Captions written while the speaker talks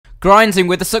Grinding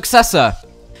with the Successor.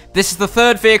 This is the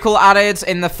third vehicle added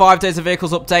in the 5 Days of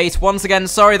Vehicles update. Once again,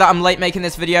 sorry that I'm late making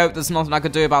this video. There's nothing I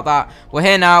could do about that. We're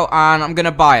here now, and I'm going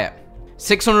to buy it.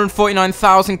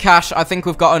 649,000 cash. I think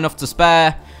we've got enough to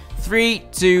spare. 3,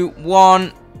 2,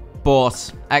 1.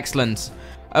 Bought. Excellent.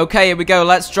 Okay, here we go.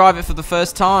 Let's drive it for the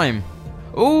first time.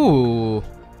 Ooh.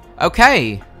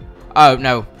 Okay. Oh,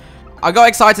 no. I got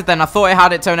excited then. I thought it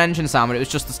had its own engine sound, but it was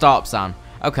just the startup sound.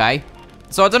 Okay.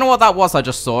 So I don't know what that was I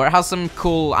just saw. It has some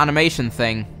cool animation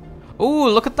thing. Ooh,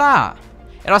 look at that.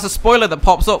 It has a spoiler that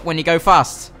pops up when you go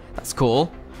fast. That's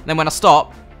cool. And then when I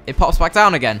stop, it pops back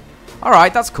down again.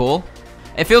 Alright, that's cool.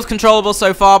 It feels controllable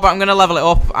so far, but I'm going to level it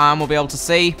up and we'll be able to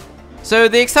see. So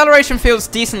the acceleration feels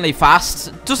decently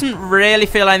fast. Doesn't really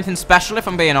feel anything special if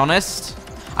I'm being honest.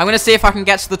 I'm going to see if I can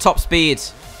get to the top speed.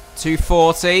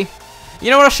 240. You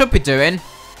know what I should be doing?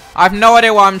 I have no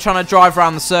idea why I'm trying to drive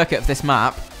around the circuit of this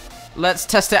map. Let's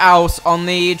test it out on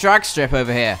the drag strip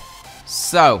over here.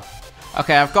 So,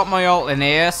 okay, I've got my ult in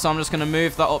here, so I'm just going to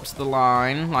move that up to the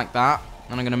line, like that.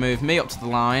 And I'm going to move me up to the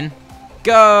line.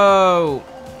 Go!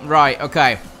 Right,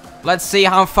 okay. Let's see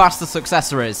how fast the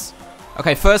Successor is.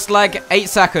 Okay, first leg, 8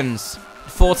 seconds.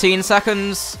 14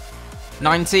 seconds.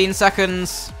 19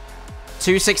 seconds.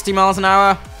 260 miles an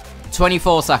hour.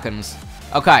 24 seconds.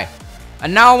 Okay.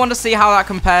 And now I want to see how that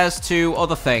compares to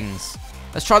other things.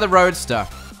 Let's try the Roadster,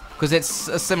 because it's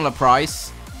a similar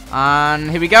price.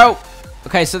 And here we go.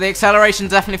 Okay, so the acceleration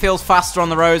definitely feels faster on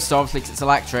the Roadster, obviously because it's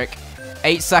electric.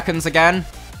 8 seconds again.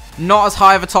 Not as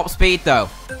high of a top speed though.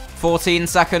 14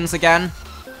 seconds again.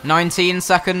 19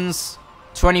 seconds.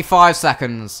 25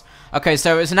 seconds. Okay,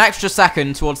 so it's an extra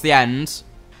second towards the end.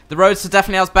 The Roadster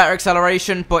definitely has better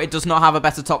acceleration, but it does not have a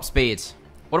better top speed.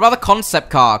 What about the concept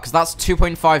car? Because that's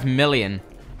 2.5 million.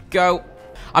 Go.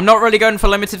 I'm not really going for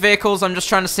limited vehicles. I'm just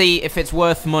trying to see if it's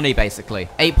worth money, basically.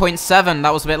 8.7.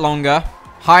 That was a bit longer.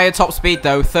 Higher top speed,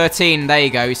 though. 13. There you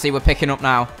go. You see, we're picking up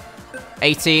now.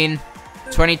 18.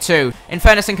 22. In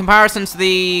fairness, in comparison to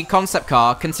the concept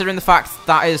car, considering the fact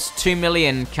that is 2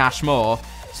 million cash more,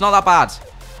 it's not that bad.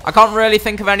 I can't really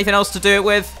think of anything else to do it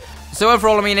with. So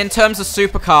overall, I mean, in terms of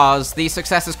supercars, the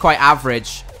Success is quite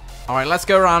average. Alright, let's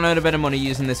go around and earn a bit of money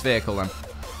using this vehicle then.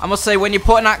 I must say, when you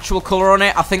put an actual colour on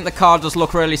it, I think the car does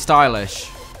look really stylish.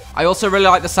 I also really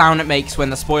like the sound it makes when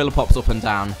the spoiler pops up and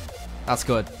down. That's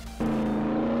good.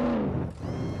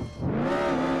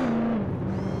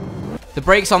 The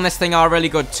brakes on this thing are really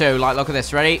good too. Like, look at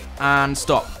this. Ready? And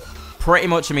stop. Pretty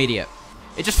much immediate.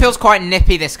 It just feels quite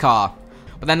nippy, this car.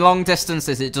 But then long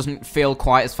distances, it doesn't feel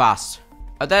quite as fast.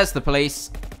 Oh, there's the police.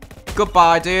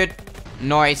 Goodbye, dude.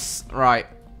 Nice. Right.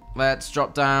 Let's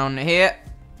drop down here.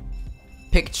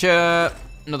 Picture.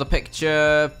 Another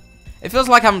picture. It feels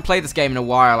like I haven't played this game in a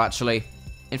while, actually.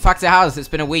 In fact, it has. It's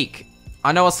been a week.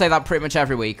 I know I'll say that pretty much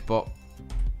every week, but...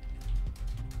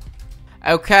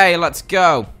 Okay, let's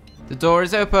go. The door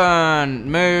is open.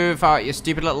 Move out, you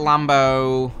stupid little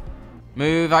Lambo.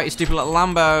 Move out, you stupid little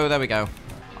Lambo. There we go.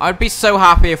 I'd be so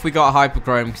happy if we got a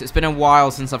Hyperchrome, because it's been a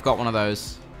while since I've got one of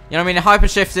those. You know what I mean?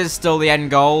 Hypershift is still the end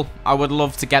goal. I would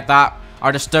love to get that.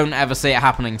 I just don't ever see it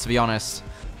happening, to be honest.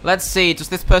 Let's see. Does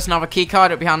this person have a keycard?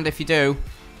 It'd be handy if you do.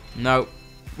 No.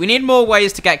 We need more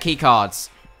ways to get keycards.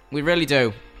 We really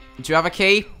do. Do you have a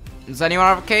key? Does anyone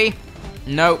have a key?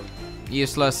 Nope.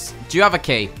 Useless. Do you have a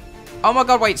key? Oh my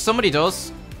god, wait. Somebody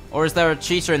does. Or is there a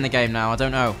cheater in the game now? I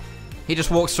don't know. He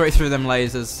just walks straight through them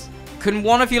lasers. Can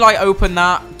one of you, like, open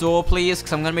that door, please?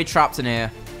 Because I'm going to be trapped in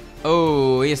here.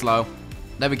 Oh, he's low.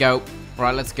 There we go.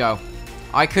 Right, let's go.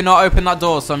 I cannot open that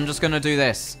door, so I'm just going to do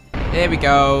this. Here we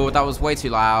go. That was way too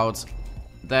loud.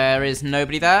 There is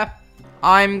nobody there.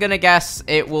 I'm going to guess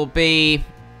it will be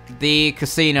the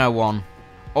casino one.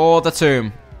 Or the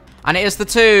tomb. And it is the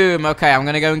tomb. Okay, I'm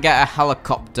going to go and get a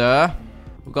helicopter.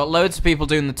 We've got loads of people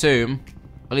doing the tomb.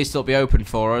 At least it'll be open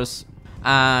for us.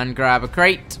 And grab a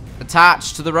crate.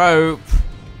 Attach to the rope.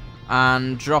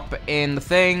 And drop it in the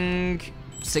thing.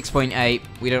 6.8.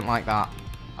 We don't like that.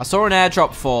 I saw an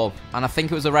airdrop fall, and I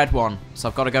think it was a red one, so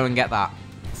I've got to go and get that.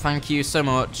 Thank you so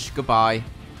much. Goodbye.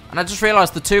 And I just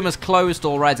realised the tomb is closed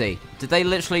already. Did they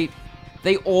literally...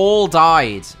 They all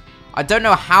died. I don't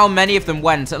know how many of them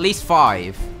went. At least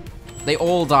 5. They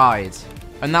all died.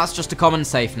 And that's just a common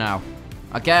safe now.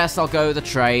 I guess I'll go the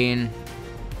train.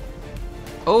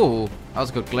 Oh, that was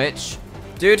a good glitch.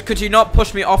 Dude, could you not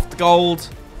push me off the gold?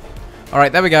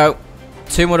 Alright, there we go.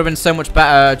 Tomb would have been so much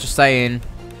better, just saying.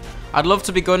 I'd love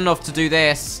to be good enough to do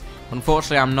this.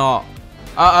 Unfortunately, I'm not.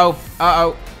 Uh-oh.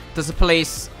 Uh-oh. There's a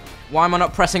police. Why am I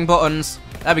not pressing buttons?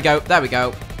 There we go. There we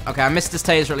go. Okay, I missed his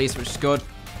taser release, which is good.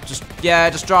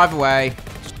 Just drive away.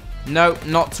 No,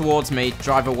 not towards me.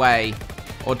 Drive away.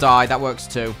 Or die. That works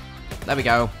too. There we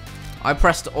go. I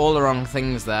pressed all the wrong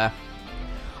things there.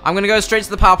 I'm going to go straight to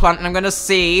the power plant, and I'm going to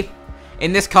see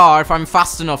in this car if I'm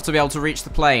fast enough to be able to reach the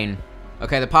plane.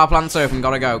 Okay, the power plant's open.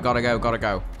 Gotta go, gotta go, gotta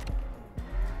go.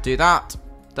 Do that.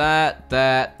 There.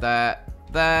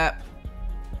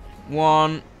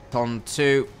 1,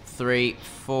 2, 3,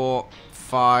 4,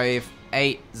 5,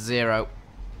 8, 0.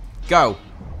 Go.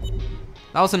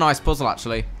 That was a nice puzzle,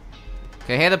 actually.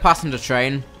 Okay, here the passenger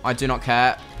train. I do not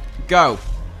care. Go.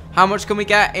 How much can we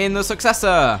get in the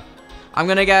successor? I'm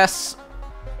gonna guess.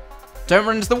 Don't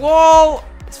run into the wall.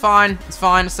 It's fine. It's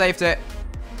fine. I saved it.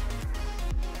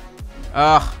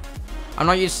 Ugh. I'm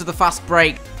not used to the fast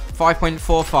break.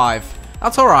 5.45.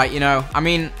 That's alright, you know. I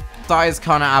mean, that is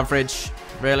kind of average,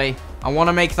 really. I want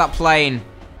to make that plane.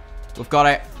 We've got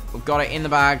it. We've got it in the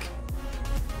bag.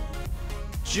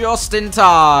 Just in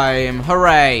time.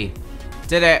 Hooray.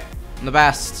 Did it. I'm the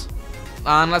best.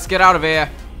 And let's get out of here.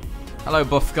 Hello,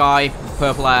 buff guy.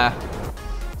 Purple hair.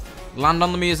 Land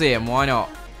on the museum. Why not?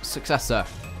 Successor.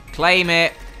 Claim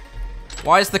it.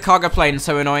 Why is the cargo plane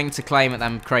so annoying to claim at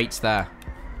them crates there?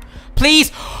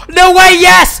 Please. No way.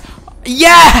 Yes.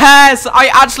 Yes.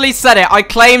 I actually said it. I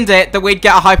claimed it that we'd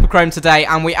get a hyperchrome today,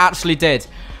 and we actually did.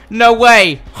 No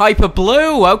way. Hyper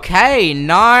blue. Okay.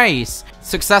 Nice.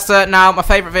 Successor. Now, my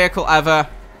favorite vehicle ever.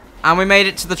 And we made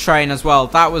it to the train as well.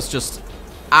 That was just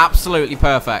absolutely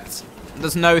perfect.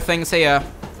 There's no things here.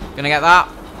 Gonna get that.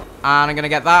 And I'm gonna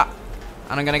get that.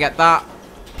 And I'm gonna get that.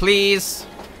 Please.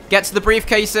 Get to the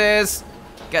briefcases.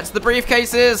 Get to the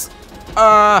briefcases.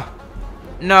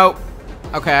 No.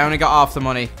 Okay, I only got half the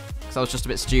money. Because I was just a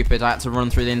bit stupid. I had to run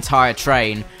through the entire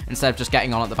train instead of just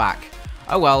getting on at the back.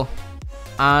 Oh well.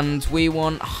 And we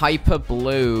want hyper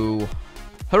blue.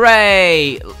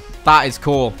 Hooray! That is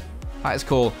cool. That is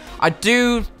cool.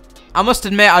 I must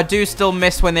admit, I do still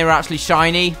miss when they were actually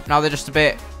shiny. Now they're just a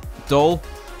bit dull.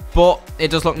 But it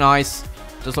does look nice.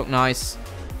 It does look nice.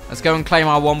 Let's go and claim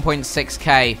our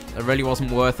 1.6k. It really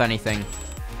wasn't worth anything.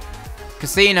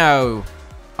 Casino.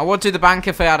 I would do the bank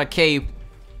if I had a key.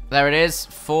 There it is.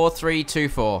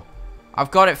 4324.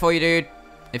 I've got it for you, dude.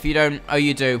 If you don't... Oh,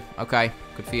 you do. Okay.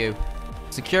 Good for you.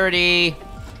 Security.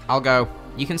 I'll go.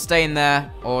 You can stay in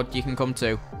there, or you can come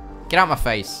too. Get out my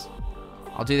face.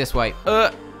 I'll do this way.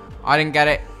 I didn't get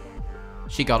it.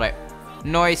 She got it.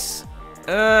 Nice.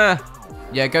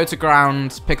 Yeah, go to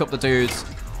ground. Pick up the dudes.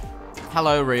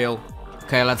 Hello, real.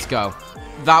 Okay, let's go.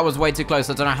 That was way too close.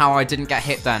 I don't know how I didn't get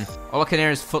hit then. All I can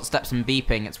hear is footsteps and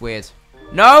beeping. It's weird.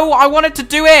 No, I wanted to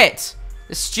do it.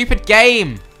 This stupid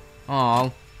game.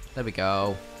 Oh, there we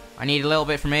go. I need a little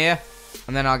bit from here,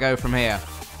 and then I'll go from here.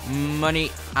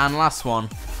 Money and last one.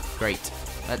 Great.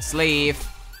 Let's leave.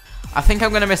 I think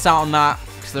I'm going to miss out on that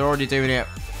because they're already doing it.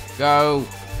 Go.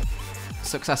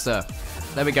 Successor.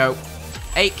 There we go.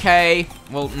 8k.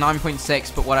 Well,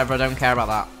 9.6, but whatever. I don't care about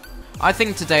that. I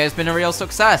think today has been a real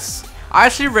success. I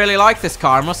actually really like this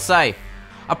car, I must say.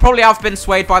 I probably have been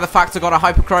swayed by the fact I got a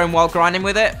hyperchrome while grinding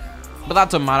with it, but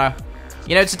that doesn't matter.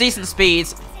 You know, it's a decent speed.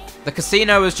 The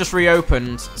casino has just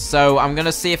reopened, so I'm going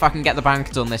to see if I can get the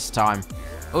bank done this time.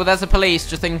 Oh, there's a police.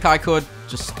 Do you think I could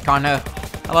just kind of...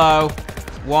 Hello.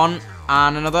 One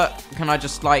and another. Can I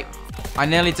just, like... I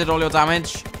nearly did all your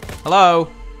damage. Hello.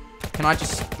 Can I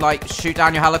just, like, shoot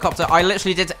down your helicopter? I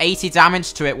literally did 80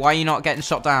 damage to it. Why are you not getting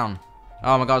shot down?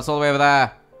 Oh, my God. It's all the way over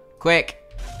there. Quick.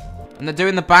 And they're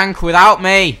doing the bank without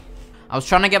me. I was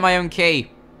trying to get my own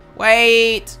key.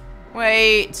 Wait.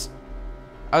 Wait.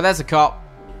 Oh, there's a cop.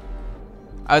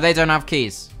 Oh, they don't have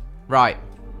keys. Right.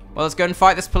 Well, let's go and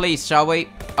fight this police, shall we?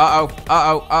 Uh-oh.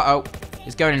 Uh-oh. Uh-oh.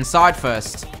 He's going inside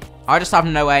first. I just have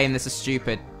no aim. This is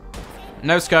stupid.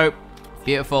 No scope.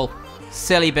 Beautiful.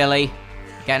 Silly Billy.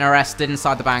 Getting arrested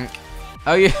inside the bank.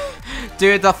 Oh, you...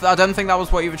 Dude, I don't think that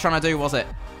was what you were trying to do, was it?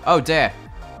 Oh, dear.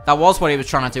 That was what he was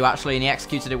trying to do, actually, and he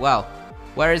executed it well.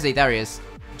 Where is he? There he is.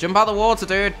 Jump out the water,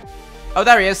 dude. Oh,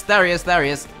 there he is. There he is. There he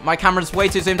is. My camera's way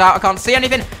too zoomed out. I can't see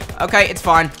anything. Okay, it's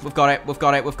fine. We've got it. We've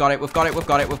got it. We've got it. We've got it. We've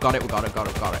got it. We've got it. We've got it.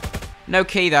 We've got it. No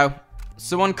key, though.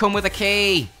 Someone come with a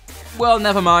key. Well,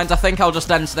 never mind. I think I'll just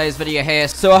end today's video here.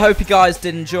 So I hope you guys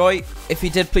did enjoy. If you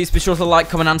did, please be sure to like,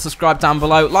 comment, and subscribe down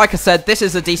below. Like I said, this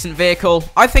is a decent vehicle.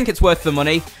 I think it's worth the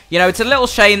money. You know, it's a little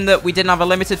shame that we didn't have a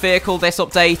limited vehicle this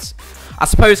update. I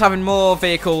suppose having more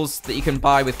vehicles that you can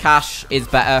buy with cash is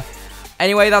better.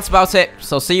 Anyway, that's about it.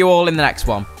 So I'll see you all in the next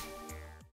one.